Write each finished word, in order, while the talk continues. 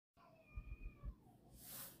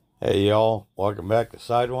Hey y'all, welcome back to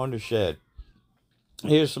Sidewinder Shed.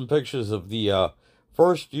 Here's some pictures of the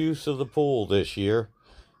first use of the pool this year.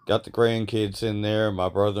 Got the grandkids in there, my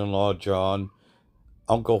brother-in-law John,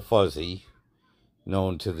 Uncle Fuzzy,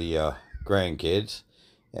 known to the grandkids,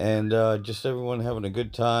 and just everyone having a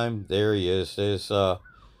good time. There he is. There's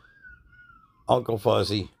Uncle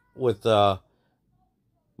Fuzzy with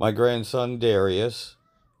my grandson Darius,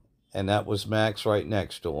 and that was Max right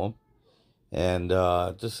next to him. And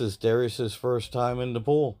this is Darius's first time in the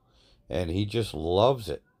pool, and he just loves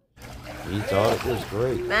it. He thought it was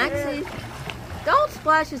great. Maxie, don't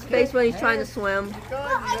splash his face when he's trying to swim.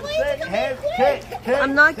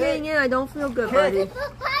 I'm not getting in. I don't feel good, buddy.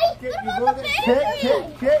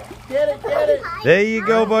 There you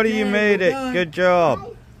go, buddy. You made it. Good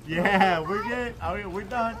job. Yeah, we're good. We're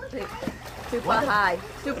done. Super high.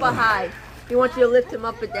 Super high. He wants you to lift him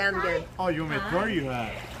up and down again. Oh, you want me to throw you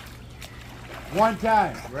out? One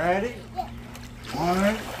time. Ready?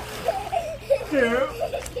 1, 2.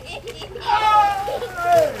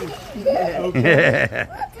 Okay.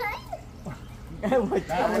 That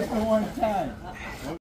was the one time.